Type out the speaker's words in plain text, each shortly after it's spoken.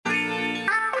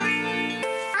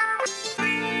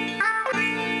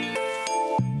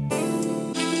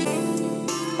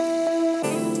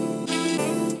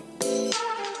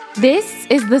This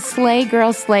is the Slay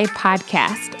Girl Slay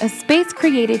podcast, a space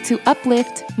created to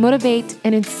uplift, motivate,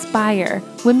 and inspire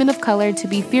women of color to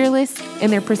be fearless in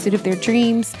their pursuit of their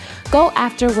dreams, go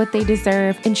after what they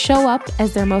deserve, and show up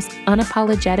as their most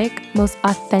unapologetic, most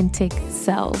authentic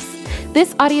selves.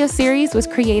 This audio series was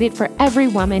created for every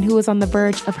woman who is on the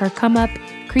verge of her come up,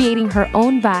 creating her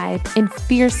own vibe, and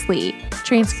fiercely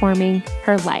transforming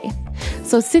her life.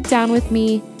 So sit down with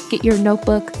me, get your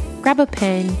notebook, grab a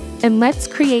pen, and let's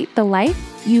create the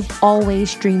life you've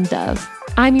always dreamed of.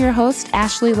 I'm your host,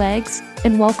 Ashley Leggs,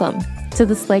 and welcome to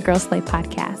the Slay Girl Slay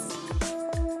podcast.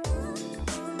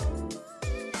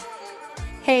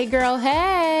 Hey girl,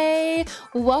 hey!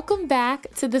 Welcome back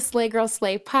to the Slay Girl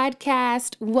Slay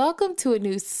podcast. Welcome to a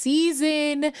new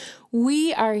season.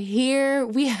 We are here.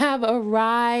 We have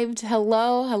arrived.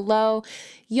 Hello.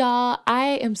 Y'all,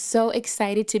 I am so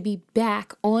excited to be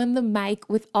back on the mic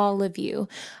with all of you.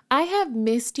 I have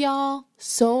missed y'all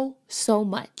so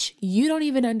much. You don't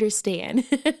even understand.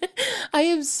 I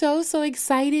am so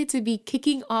excited to be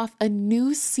kicking off a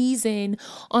new season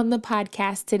on the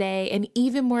podcast today, and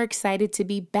even more excited to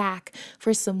be back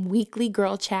for some weekly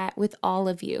girl chat with all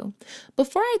of you.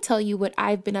 Before I tell you what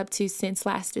I've been up to since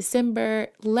last December,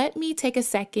 let me take a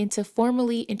second to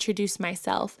formally introduce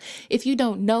myself. If you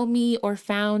don't know me or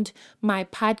found my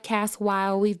podcast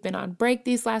while we've been on break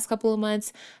these last couple of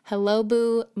months, hello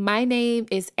boo. My name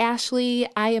is Ashley.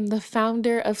 I am the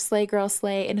founder of Slay Girl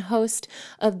Slay and host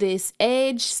of this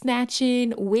edge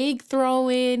snatching, wig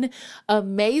throwing,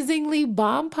 amazingly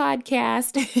bomb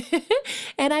podcast.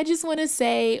 And I just want to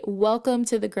say welcome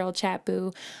to the Girl Chat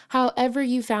Boo. However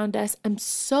you found us, I'm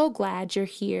so glad you're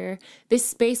here. This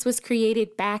space was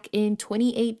created back in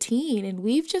 2018 and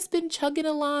we've just been chugging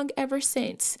along ever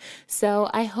since. So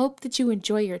I hope that you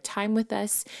enjoy your time with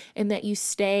us and that you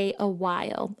stay a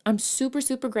while. I'm super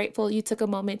grateful you took a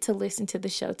moment to listen to the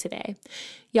show today.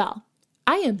 Y'all,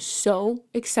 I am so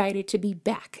excited to be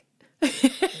back.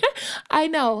 I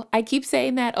know I keep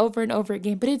saying that over and over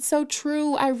again, but it's so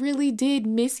true. I really did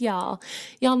miss y'all.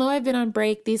 Y'all know I've been on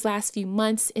break these last few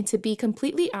months, and to be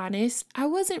completely honest, I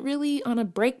wasn't really on a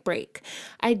break.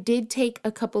 I did take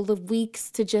a couple of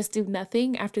weeks to just do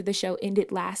nothing after the show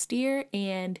ended last year,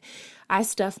 and I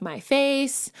stuffed my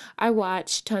face. I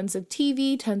watched tons of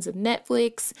TV, tons of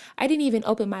Netflix. I didn't even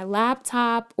open my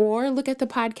laptop or look at the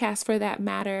podcast for that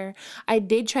matter. I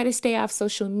did try to stay off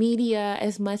social media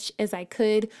as much as I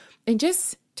could and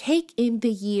just take in the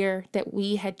year that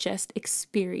we had just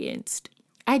experienced.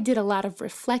 I did a lot of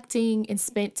reflecting and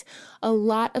spent a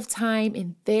lot of time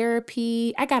in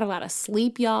therapy. I got a lot of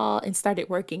sleep, y'all, and started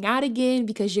working out again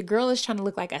because your girl is trying to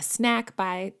look like a snack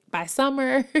by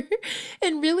summer.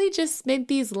 And really just spent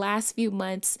these last few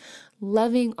months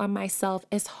loving on myself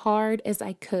as hard as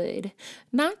I could.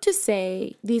 Not to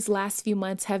say these last few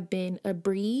months have been a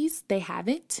breeze. They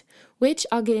haven't, which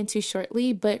I'll get into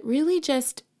shortly, but really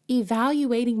just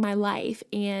evaluating my life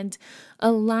and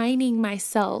aligning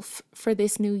myself for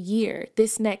this new year,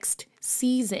 this next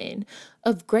season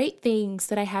of great things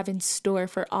that I have in store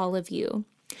for all of you.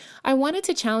 I wanted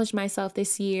to challenge myself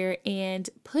this year and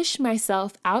push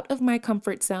myself out of my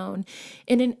comfort zone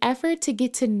in an effort to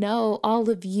get to know all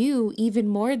of you even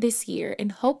more this year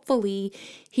and hopefully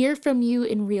hear from you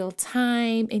in real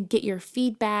time and get your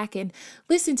feedback and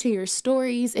listen to your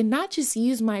stories and not just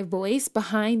use my voice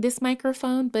behind this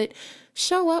microphone, but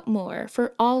show up more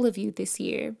for all of you this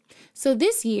year. So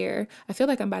this year, I feel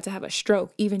like I'm about to have a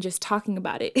stroke even just talking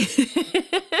about it.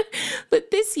 But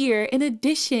this year, in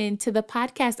addition to the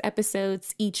podcast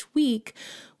episodes each week,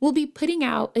 we'll be putting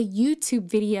out a YouTube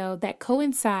video that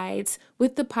coincides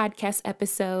with the podcast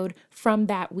episode from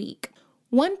that week.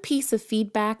 One piece of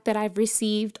feedback that I've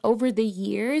received over the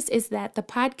years is that the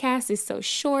podcast is so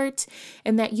short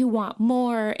and that you want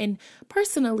more. And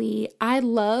personally, I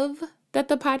love that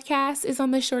the podcast is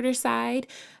on the shorter side,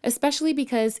 especially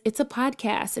because it's a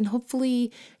podcast and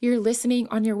hopefully you're listening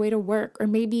on your way to work or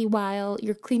maybe while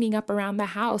you're cleaning up around the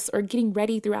house or getting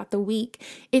ready throughout the week.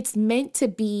 It's meant to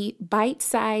be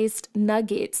bite-sized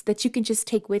nuggets that you can just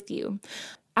take with you.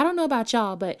 I don't know about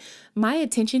y'all, but my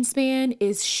attention span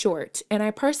is short and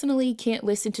I personally can't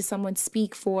listen to someone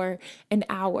speak for an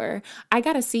hour. I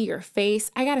got to see your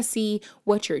face. I got to see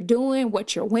what you're doing,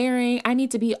 what you're wearing. I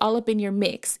need to be all up in your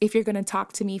mix if you're going to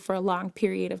talk to me for a long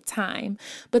period of time.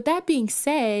 But that being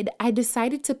said, I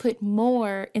decided to put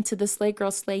more into the Slay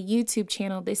Girl Slay YouTube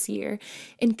channel this year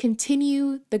and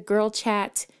continue the girl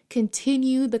chat,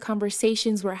 continue the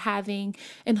conversations we're having,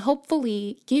 and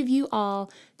hopefully give you all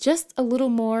just a little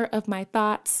more of my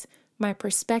thoughts, my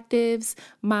perspectives,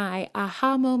 my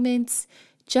aha moments,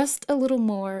 just a little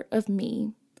more of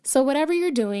me. So whatever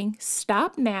you're doing,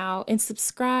 stop now and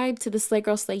subscribe to the Slay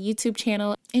Girl Slay YouTube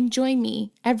channel and join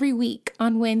me every week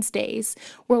on Wednesdays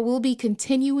where we'll be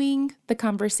continuing the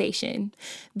conversation.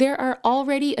 There are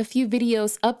already a few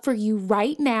videos up for you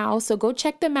right now, so go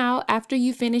check them out after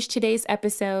you finish today's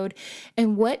episode.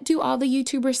 And what do all the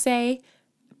YouTubers say?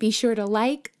 Be sure to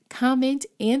like, comment,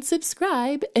 and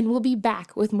subscribe, and we'll be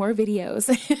back with more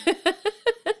videos.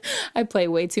 I play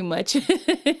way too much.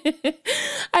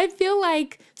 I feel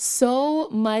like so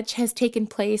much has taken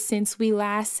place since we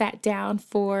last sat down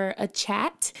for a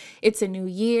chat. It's a new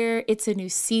year. It's a new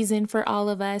season for all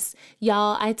of us.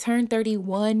 Y'all, I turned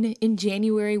 31 in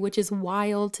January, which is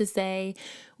wild to say.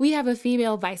 We have a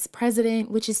female vice president,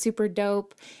 which is super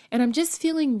dope. And I'm just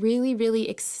feeling really, really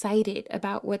excited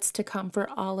about what's to come for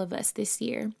all of us this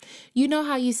year. You know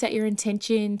how you set your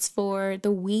intentions for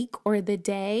the week or the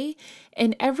day?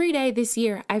 And every day this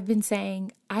year, I've been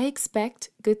saying, I expect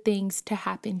good things to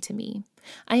happen to me.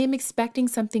 I am expecting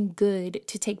something good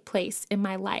to take place in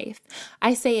my life.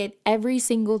 I say it every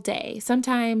single day,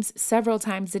 sometimes several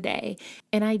times a day,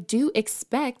 and I do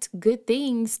expect good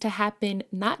things to happen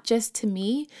not just to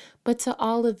me, but to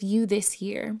all of you this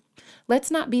year.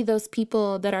 Let's not be those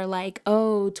people that are like,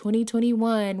 oh,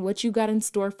 2021, what you got in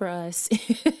store for us?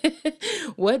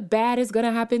 What bad is going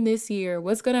to happen this year?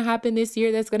 What's going to happen this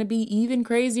year that's going to be even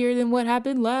crazier than what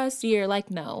happened last year?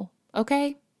 Like, no,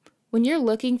 okay? When you're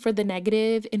looking for the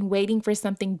negative and waiting for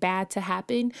something bad to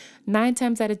happen, 9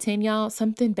 times out of 10, y'all,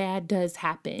 something bad does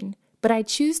happen. But I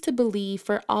choose to believe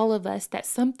for all of us that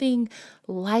something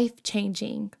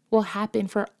life-changing will happen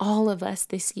for all of us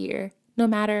this year. No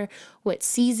matter what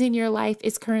season your life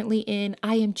is currently in,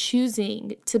 I am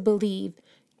choosing to believe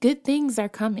good things are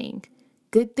coming.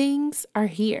 Good things are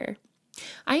here.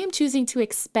 I am choosing to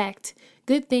expect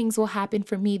good things will happen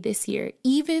for me this year,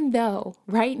 even though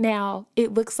right now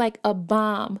it looks like a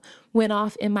bomb went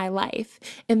off in my life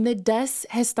and the dust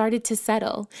has started to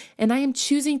settle, and I am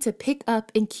choosing to pick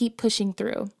up and keep pushing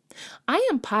through. I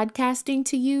am podcasting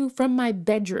to you from my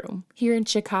bedroom here in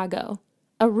Chicago,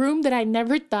 a room that I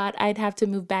never thought I'd have to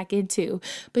move back into,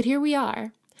 but here we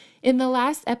are. In the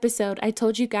last episode, I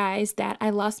told you guys that I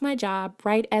lost my job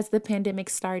right as the pandemic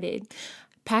started,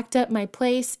 packed up my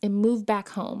place, and moved back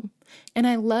home. And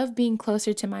I love being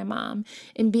closer to my mom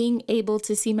and being able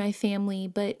to see my family.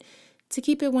 But to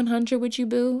keep it 100 with you,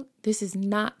 boo, this is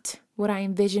not what I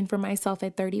envisioned for myself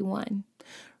at 31.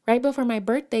 Right before my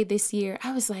birthday this year,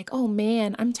 I was like, oh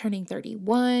man, I'm turning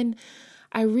 31.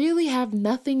 I really have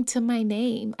nothing to my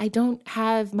name. I don't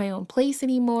have my own place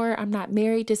anymore. I'm not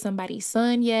married to somebody's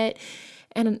son yet.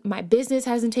 And my business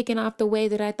hasn't taken off the way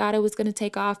that I thought it was going to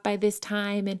take off by this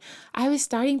time. And I was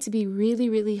starting to be really,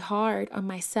 really hard on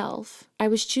myself. I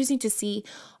was choosing to see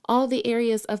all the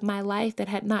areas of my life that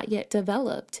had not yet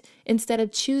developed, instead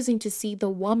of choosing to see the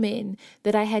woman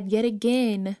that I had yet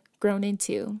again grown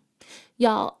into.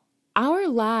 Y'all, our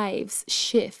lives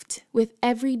shift with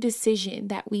every decision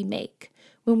that we make.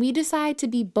 When we decide to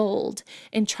be bold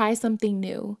and try something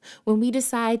new, when we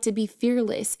decide to be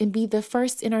fearless and be the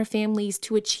first in our families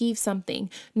to achieve something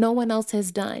no one else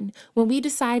has done, when we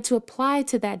decide to apply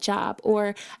to that job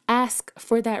or ask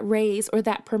for that raise or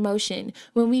that promotion,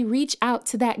 when we reach out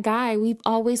to that guy we've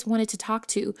always wanted to talk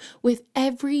to, with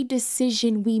every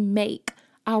decision we make,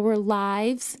 our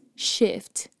lives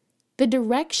shift. The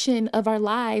direction of our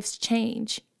lives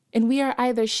change. And we are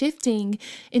either shifting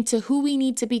into who we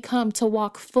need to become to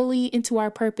walk fully into our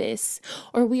purpose,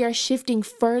 or we are shifting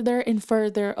further and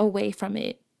further away from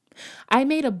it. I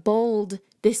made a bold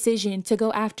decision to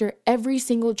go after every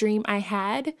single dream I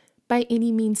had by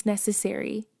any means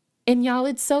necessary. And y'all,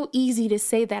 it's so easy to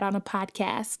say that on a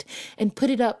podcast and put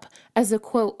it up as a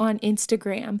quote on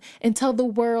Instagram and tell the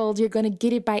world you're going to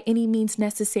get it by any means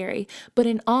necessary. But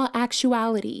in all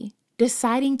actuality,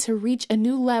 deciding to reach a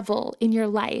new level in your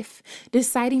life,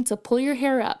 deciding to pull your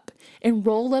hair up and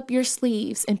roll up your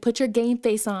sleeves and put your game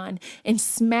face on and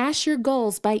smash your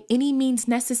goals by any means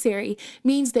necessary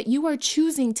means that you are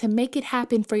choosing to make it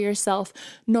happen for yourself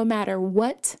no matter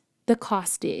what the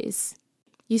cost is.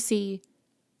 You see,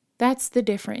 that's the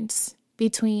difference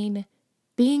between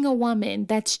being a woman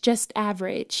that's just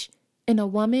average and a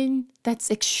woman that's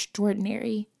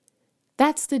extraordinary.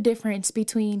 That's the difference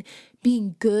between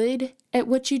being good at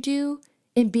what you do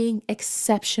and being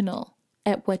exceptional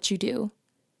at what you do.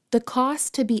 The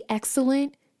cost to be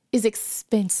excellent is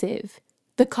expensive.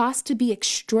 The cost to be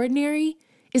extraordinary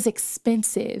is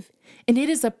expensive. And it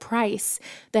is a price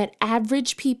that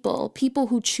average people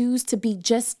who choose to be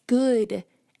just good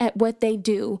at what they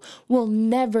do, will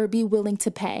never be willing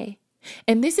to pay.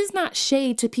 And this is not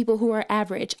shade to people who are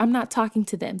average. I'm not talking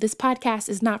to them. This podcast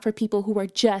is not for people who are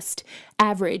just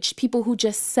average, people who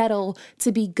just settle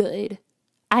to be good.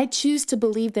 I choose to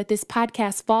believe that this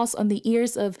podcast falls on the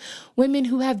ears of women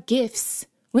who have gifts,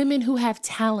 women who have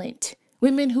talent,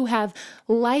 women who have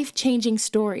life-changing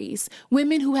stories,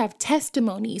 women who have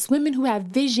testimonies, women who have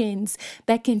visions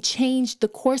that can change the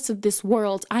course of this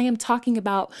world. I am talking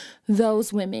about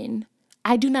those women.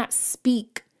 I do not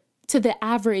speak to the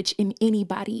average in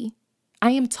anybody.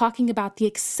 I am talking about the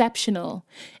exceptional,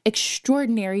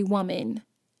 extraordinary woman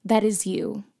that is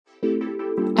you.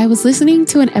 I was listening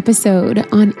to an episode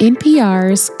on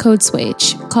NPR's Code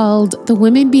Switch called The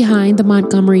Women Behind the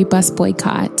Montgomery Bus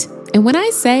Boycott. And when I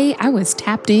say I was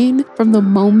tapped in from the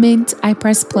moment I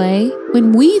pressed play,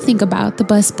 when we think about the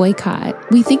bus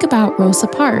boycott, we think about Rosa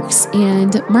Parks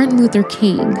and Martin Luther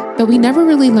King, but we never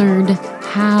really learned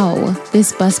how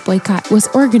this bus boycott was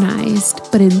organized.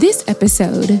 But in this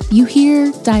episode, you hear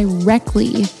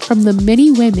directly from the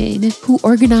many women who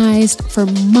organized for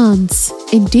months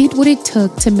and did what it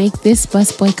took to make this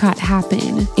bus boycott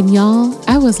happen. And y'all,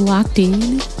 I was locked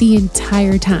in the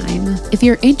entire time. If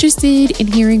you're interested in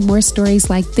hearing more stories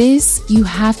like this, you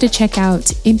have to check out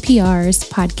NPR's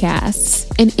podcasts.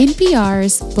 In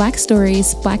NPR's Black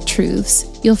Stories, Black Truths,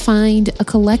 you'll find a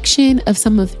collection of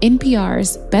some of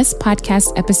NPR's best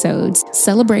podcast episodes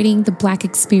celebrating the Black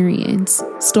experience.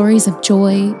 Stories of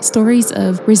joy, stories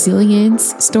of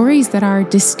resilience, stories that are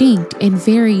distinct and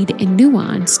varied and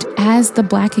nuanced as the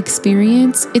Black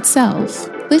experience itself.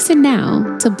 Listen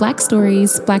now to Black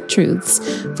Stories, Black Truths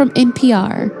from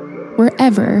NPR,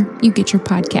 wherever you get your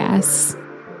podcasts.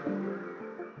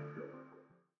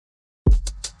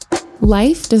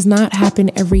 Life does not happen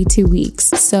every 2 weeks,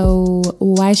 so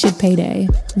why should payday?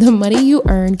 The money you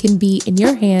earn can be in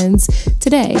your hands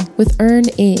today with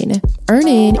EarnIn.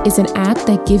 EarnIn is an app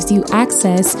that gives you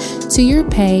access to your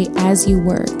pay as you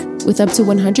work, with up to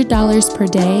 $100 per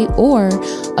day or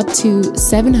up to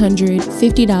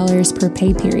 $750 per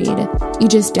pay period. You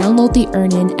just download the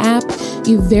EarnIn app,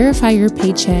 you verify your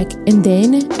paycheck, and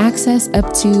then access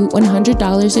up to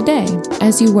 $100 a day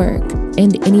as you work.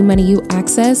 And any money you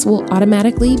access will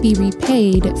automatically be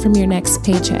repaid from your next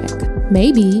paycheck.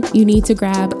 Maybe you need to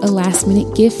grab a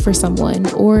last-minute gift for someone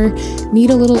or need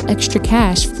a little extra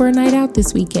cash for a night out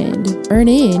this weekend.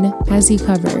 EarnIn has you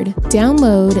covered.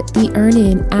 Download the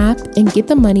EarnIn app and get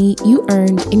the money you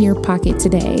earned in your pocket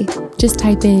today. Just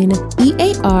type in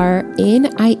EARNIN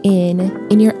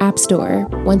in your app store.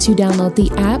 Once you download the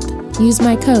app, use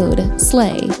my code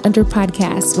SLAY under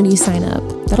podcasts when you sign up.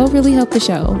 That'll really help the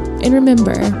show. And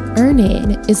remember,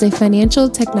 EarnIn is a financial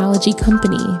technology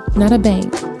company, not a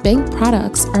bank. Bank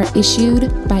products are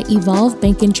issued by Evolve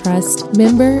Bank and Trust,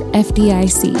 member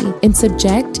FDIC, and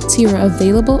subject to your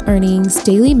available earnings,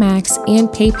 daily max,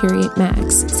 and pay period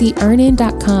max. See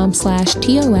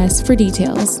earnin.com/TOS for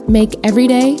details. Make every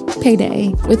day payday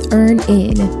with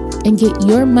EarnIn and get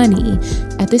your money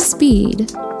at the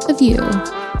speed of you.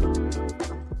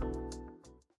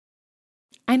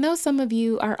 I know some of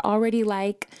you are already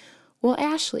like, well,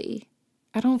 Ashley,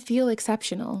 I don't feel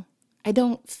exceptional. I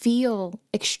don't feel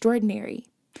extraordinary.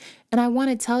 And I want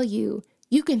to tell you,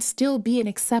 you can still be an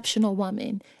exceptional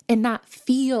woman and not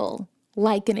feel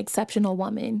like an exceptional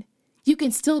woman. You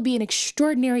can still be an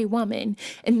extraordinary woman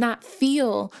and not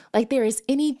feel like there is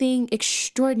anything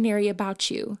extraordinary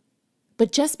about you.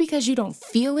 But just because you don't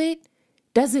feel it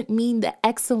doesn't mean the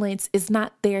excellence is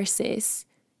not there, sis.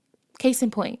 Case in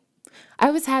point. I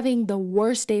was having the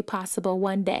worst day possible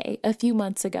one day a few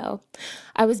months ago.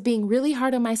 I was being really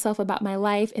hard on myself about my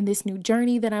life and this new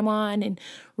journey that I'm on and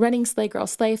running Slay Girl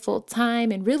Slay full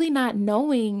time and really not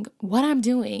knowing what I'm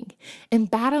doing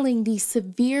and battling these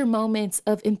severe moments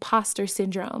of imposter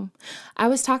syndrome. I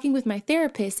was talking with my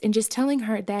therapist and just telling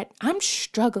her that I'm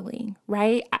struggling,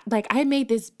 right? Like I made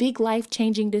this big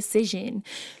life-changing decision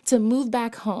to move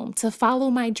back home, to follow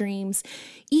my dreams,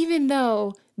 even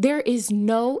though there is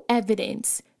no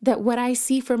evidence that what I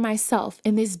see for myself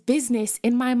in this business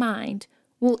in my mind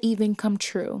will even come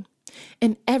true.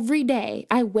 And every day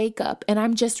I wake up and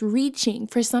I'm just reaching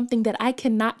for something that I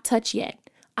cannot touch yet.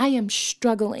 I am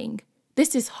struggling.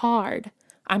 This is hard.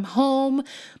 I'm home,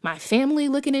 my family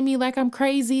looking at me like I'm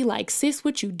crazy, like, sis,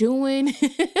 what you doing?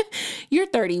 You're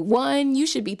 31. You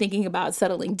should be thinking about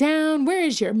settling down. Where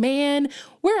is your man?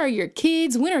 Where are your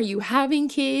kids? When are you having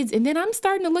kids? And then I'm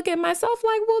starting to look at myself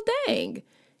like, well, dang,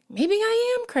 maybe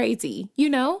I am crazy, you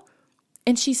know?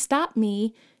 And she stopped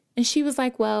me and she was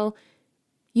like, well,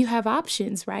 you have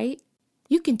options, right?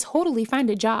 You can totally find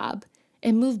a job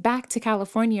and move back to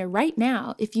California right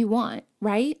now if you want,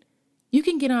 right? You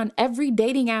can get on every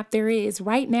dating app there is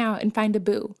right now and find a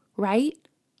boo, right?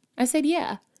 I said,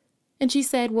 yeah. And she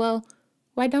said, well,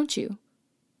 why don't you?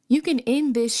 You can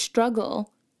end this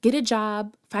struggle, get a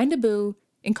job, find a boo,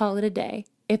 and call it a day,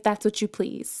 if that's what you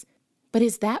please. But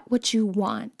is that what you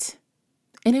want?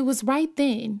 And it was right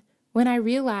then when I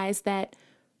realized that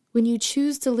when you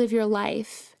choose to live your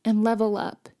life and level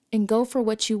up and go for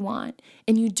what you want,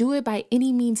 and you do it by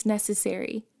any means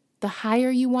necessary, the higher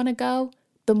you want to go,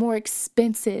 the more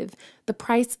expensive the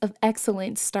price of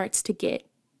excellence starts to get.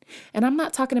 And I'm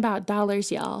not talking about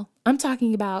dollars, y'all. I'm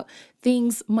talking about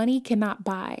things money cannot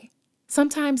buy.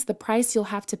 Sometimes the price you'll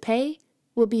have to pay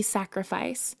will be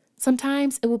sacrifice.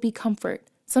 Sometimes it will be comfort.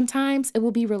 Sometimes it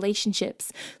will be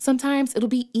relationships. Sometimes it'll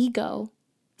be ego.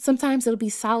 Sometimes it'll be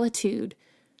solitude,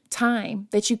 time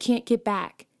that you can't get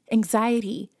back,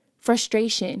 anxiety,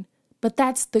 frustration. But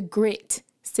that's the grit,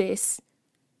 sis.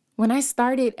 When I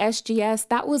started SGS,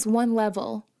 that was one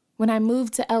level. When I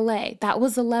moved to LA, that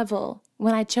was a level.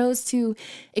 When I chose to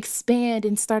expand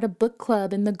and start a book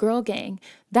club in the Girl Gang,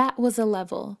 that was a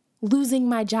level. Losing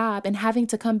my job and having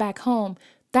to come back home,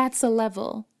 that's a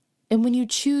level. And when you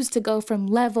choose to go from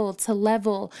level to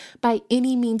level by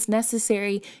any means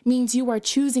necessary, means you are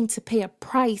choosing to pay a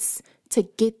price to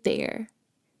get there.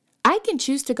 I can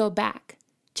choose to go back,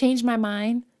 change my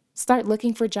mind, start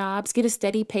looking for jobs, get a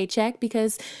steady paycheck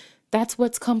because that's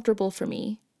what's comfortable for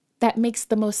me. That makes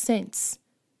the most sense.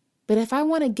 But if I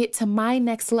want to get to my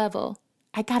next level,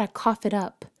 I gotta cough it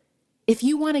up. If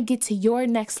you want to get to your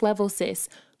next level, sis,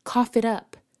 cough it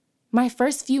up. My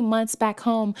first few months back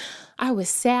home, I was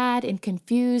sad and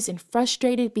confused and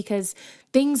frustrated because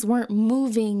things weren't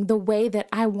moving the way that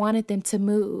I wanted them to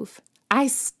move. I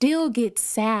still get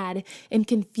sad and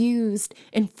confused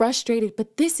and frustrated,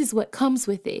 but this is what comes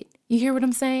with it. You hear what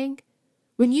I'm saying?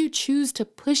 When you choose to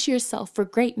push yourself for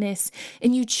greatness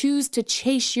and you choose to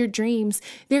chase your dreams,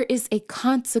 there is a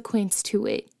consequence to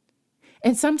it.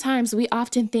 And sometimes we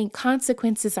often think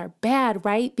consequences are bad,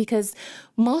 right? Because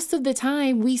most of the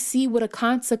time we see what a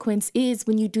consequence is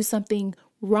when you do something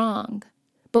wrong.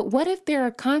 But what if there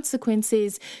are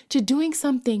consequences to doing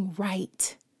something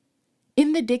right?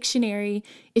 In the dictionary,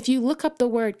 if you look up the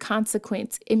word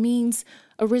consequence, it means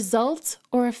a result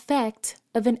or effect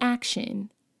of an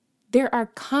action. There are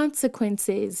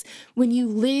consequences when you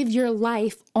live your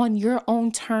life on your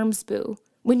own terms, boo.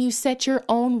 When you set your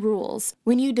own rules,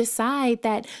 when you decide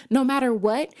that no matter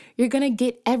what, you're going to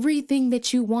get everything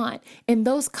that you want. And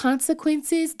those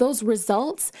consequences, those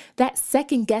results, that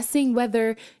second guessing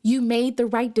whether you made the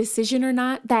right decision or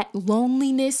not, that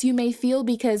loneliness you may feel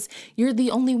because you're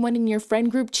the only one in your friend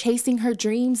group chasing her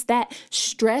dreams, that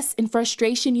stress and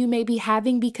frustration you may be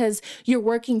having because you're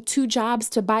working 2 jobs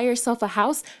to buy yourself a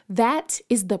house, that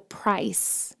is the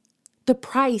price. The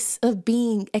price of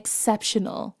being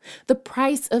exceptional, the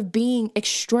price of being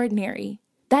extraordinary.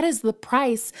 That is the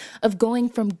price of going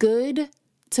from good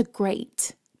to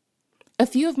great. A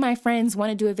few of my friends want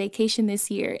to do a vacation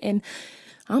this year, and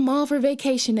I'm all for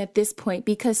vacation at this point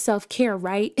because self-care,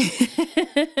 right?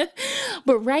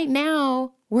 But right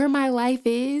now, where my life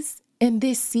is and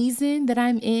this season that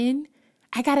I'm in,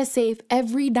 I got to save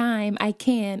every dime I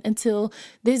can until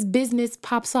this business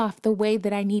pops off the way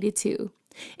that I need it to.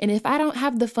 And if I don't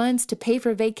have the funds to pay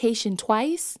for vacation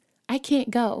twice, I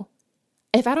can't go.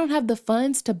 If I don't have the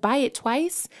funds to buy it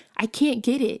twice, I can't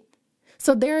get it.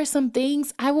 So there are some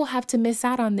things I will have to miss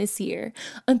out on this year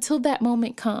until that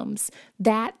moment comes.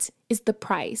 That is the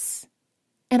price.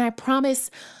 And I promise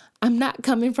I'm not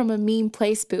coming from a mean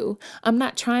place, boo. I'm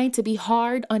not trying to be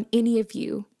hard on any of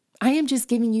you. I am just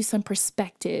giving you some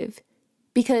perspective.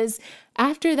 Because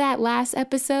after that last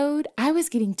episode, I was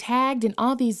getting tagged in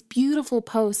all these beautiful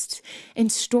posts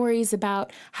and stories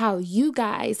about how you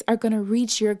guys are going to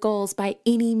reach your goals by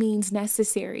any means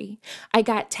necessary. I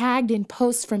got tagged in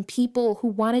posts from people who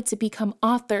wanted to become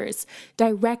authors,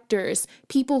 directors,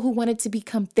 people who wanted to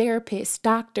become therapists,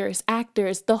 doctors,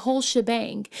 actors, the whole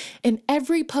shebang. And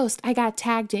every post I got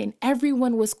tagged in,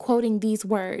 everyone was quoting these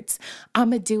words.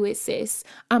 I'ma do it, sis.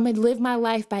 I'ma live my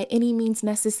life by any means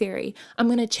necessary. I'm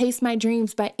going to chase my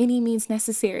dreams by any means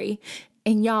necessary.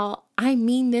 And y'all, I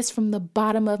mean this from the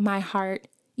bottom of my heart.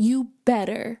 You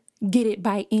better get it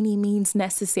by any means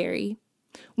necessary.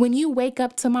 When you wake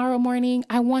up tomorrow morning,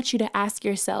 I want you to ask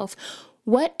yourself,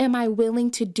 what am I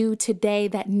willing to do today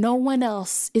that no one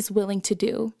else is willing to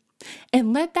do?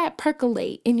 And let that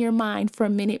percolate in your mind for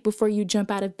a minute before you jump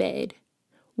out of bed.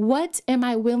 What am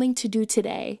I willing to do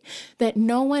today that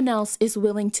no one else is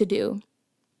willing to do?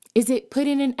 Is it put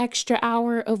in an extra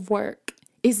hour of work?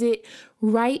 Is it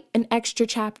write an extra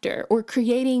chapter or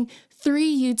creating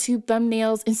 3 YouTube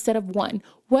thumbnails instead of 1?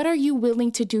 What are you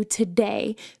willing to do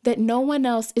today that no one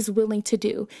else is willing to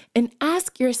do? And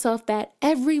ask yourself that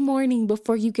every morning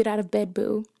before you get out of bed,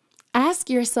 boo. Ask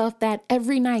yourself that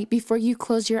every night before you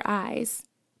close your eyes.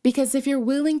 Because if you're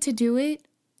willing to do it,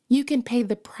 you can pay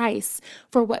the price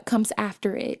for what comes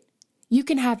after it. You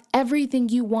can have everything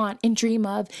you want and dream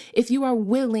of if you are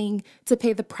willing to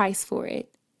pay the price for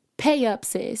it. Pay up,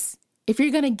 sis. If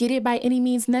you're going to get it by any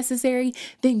means necessary,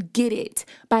 then get it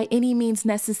by any means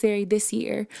necessary this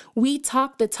year. We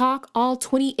talked the talk all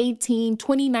 2018,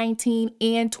 2019,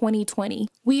 and 2020.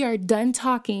 We are done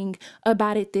talking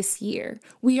about it this year.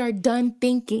 We are done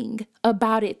thinking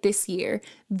about it this year.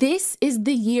 This is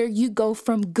the year you go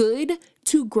from good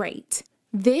to great.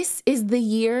 This is the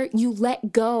year you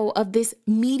let go of this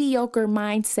mediocre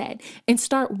mindset and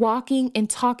start walking and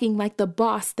talking like the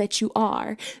boss that you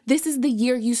are. This is the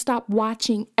year you stop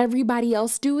watching everybody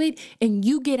else do it and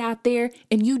you get out there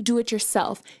and you do it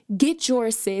yourself. Get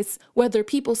yours, sis, whether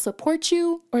people support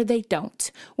you or they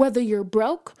don't, whether you're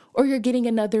broke or you're getting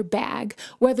another bag,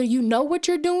 whether you know what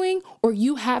you're doing or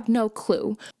you have no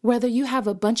clue, whether you have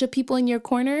a bunch of people in your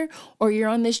corner or you're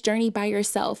on this journey by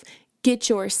yourself. Get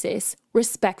yours, sis,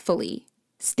 respectfully.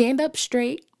 Stand up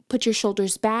straight, put your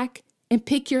shoulders back, and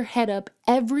pick your head up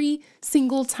every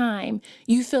single time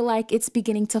you feel like it's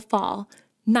beginning to fall.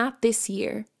 Not this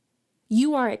year.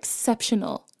 You are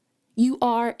exceptional. You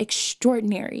are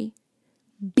extraordinary.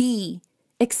 Be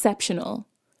exceptional.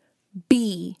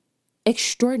 Be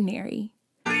extraordinary.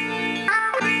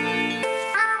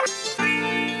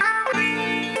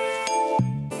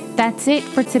 That's it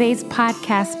for today's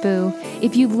podcast, boo.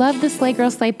 If you love the Slay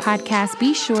Girl Slay podcast,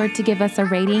 be sure to give us a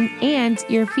rating and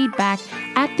your feedback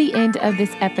at the end of this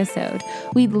episode.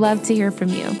 We'd love to hear from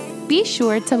you. Be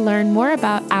sure to learn more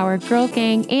about our Girl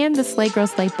Gang and the Slay Girl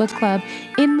Slay Book Club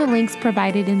in the links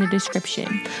provided in the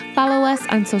description. Follow us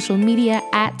on social media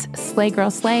at Slay Girl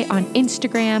Slay on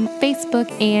Instagram, Facebook,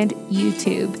 and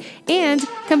YouTube. And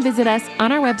come visit us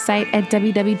on our website at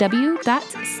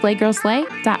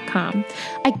www.slaygirlslay.com.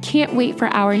 I can't wait for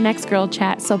our next girl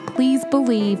chat, so please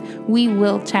believe we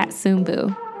will chat soon,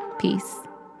 boo. Peace.